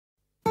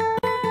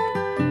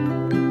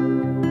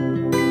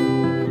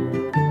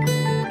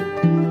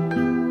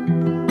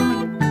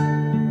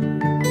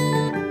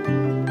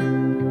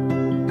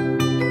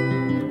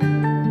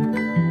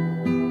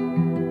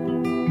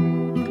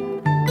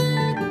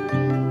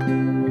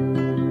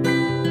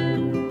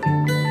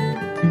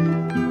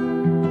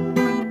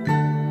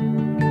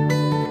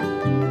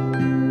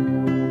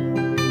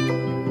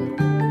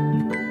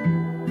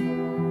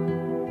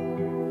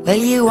Well,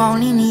 you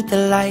only need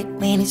the light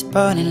when it's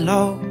burning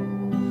low.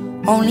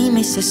 Only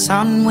miss the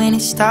sun when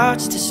it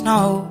starts to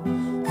snow.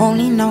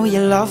 Only know you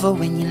love her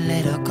when you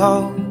let her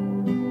go.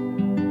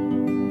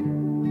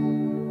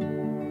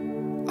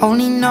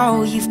 Only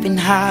know you've been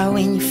high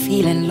when you're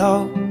feeling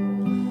low.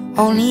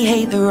 Only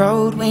hate the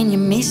road when you're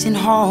missing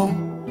home.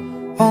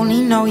 Only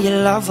know you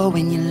love her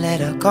when you let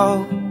her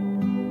go.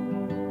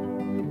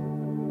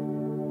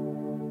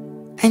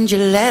 And you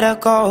let her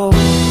go.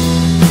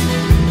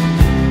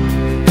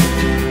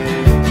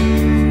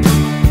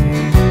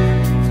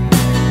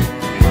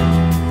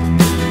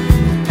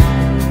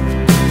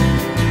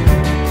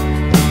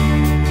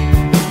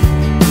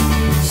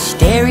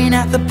 Staring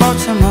at the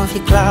bottom of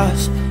your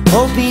glass,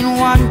 hoping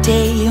one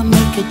day you'll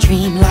make a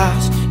dream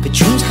last. But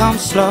dreams come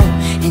slow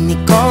and they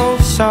go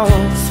so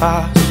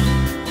fast.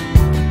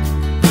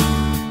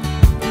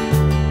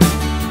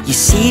 You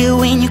see it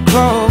when you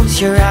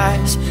close your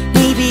eyes.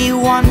 Maybe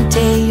one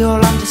day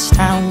you'll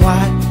understand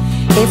why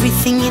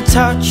everything you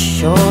touch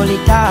surely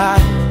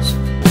dies.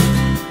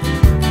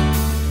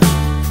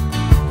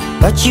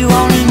 But you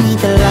only need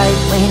the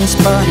light when it's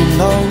burning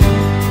low.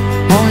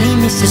 Only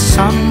miss the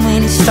sun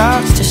when it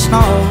starts to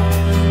snow.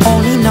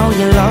 Only know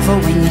you love her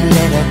when you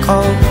let her go.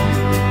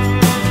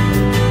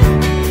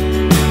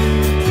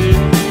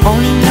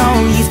 Only know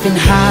you've been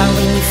high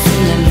when you're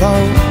feeling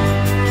low.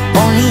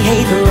 Only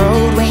hate the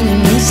road when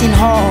you're missing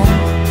home.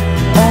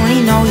 Only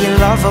know you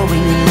love her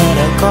when you let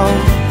her go.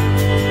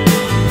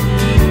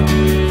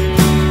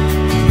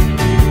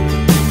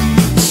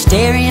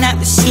 Staring at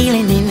the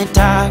ceiling in the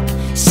dark,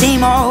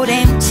 same old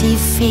empty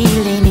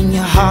feeling in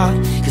your heart.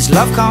 'Cause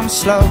love comes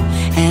slow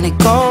and it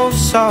goes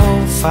so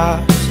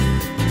fast.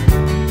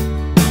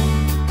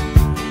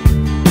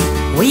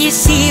 Well, you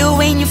see her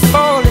when you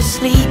fall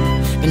asleep,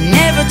 but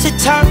never to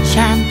touch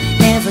and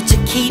never to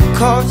keep.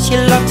 'Cause you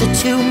loved her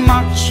too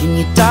much and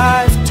you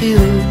dive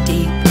too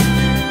deep.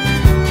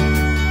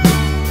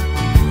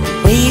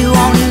 Well, you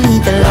only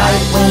need the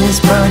light when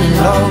it's burning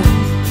low.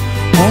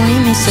 Only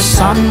miss the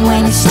sun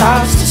when it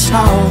starts to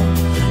snow.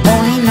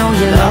 Only know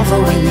you love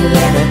her when you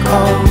let her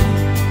go.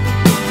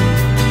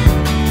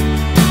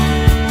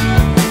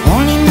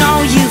 Only know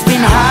you've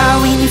been high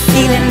when you're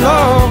feeling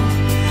low.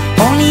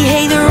 Only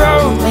hate the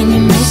road when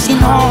you're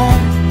missing home.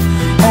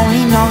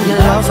 Only know you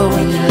love her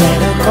when you let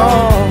her go.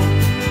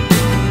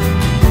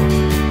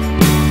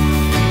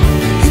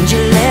 And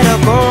you let her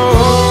go.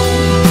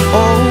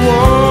 Oh,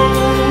 oh,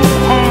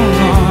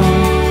 oh, oh.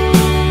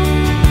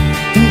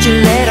 And you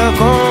let her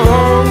go.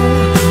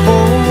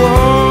 Oh,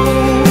 oh,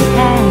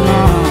 oh,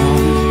 oh.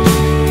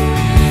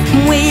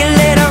 Will you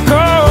let her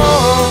go?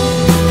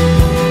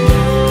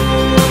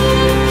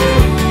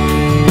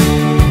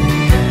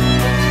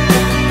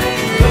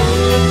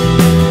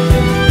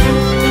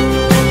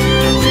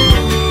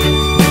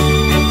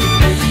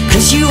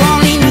 'Cause you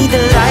only need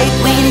the light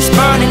when it's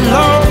burning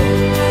low.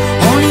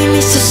 Only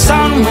miss the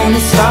sun when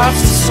it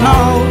starts to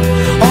snow.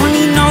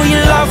 Only know you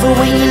love her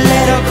when you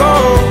let her go.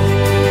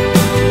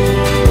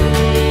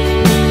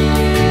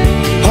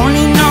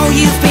 Only know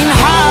you've been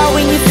high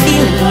when you're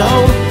feeling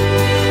low.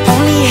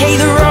 Only hate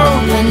the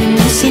road when you're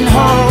missing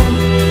home.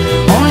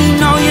 Only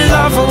know you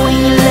love her when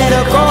you let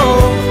her go.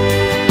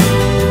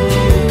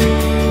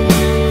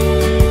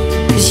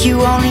 'Cause you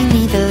only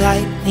need the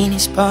light when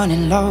it's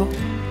burning low.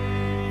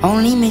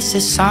 Only miss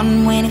the sun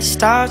when it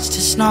starts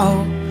to snow.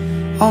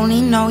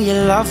 Only know you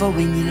love her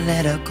when you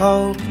let her go.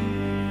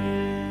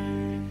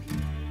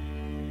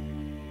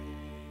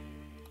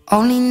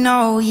 Only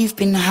know you've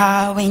been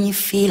high when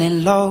you're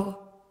feeling low.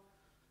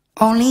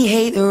 Only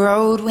hate the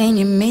road when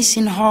you're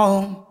missing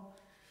home.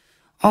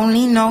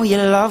 Only know you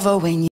love her when you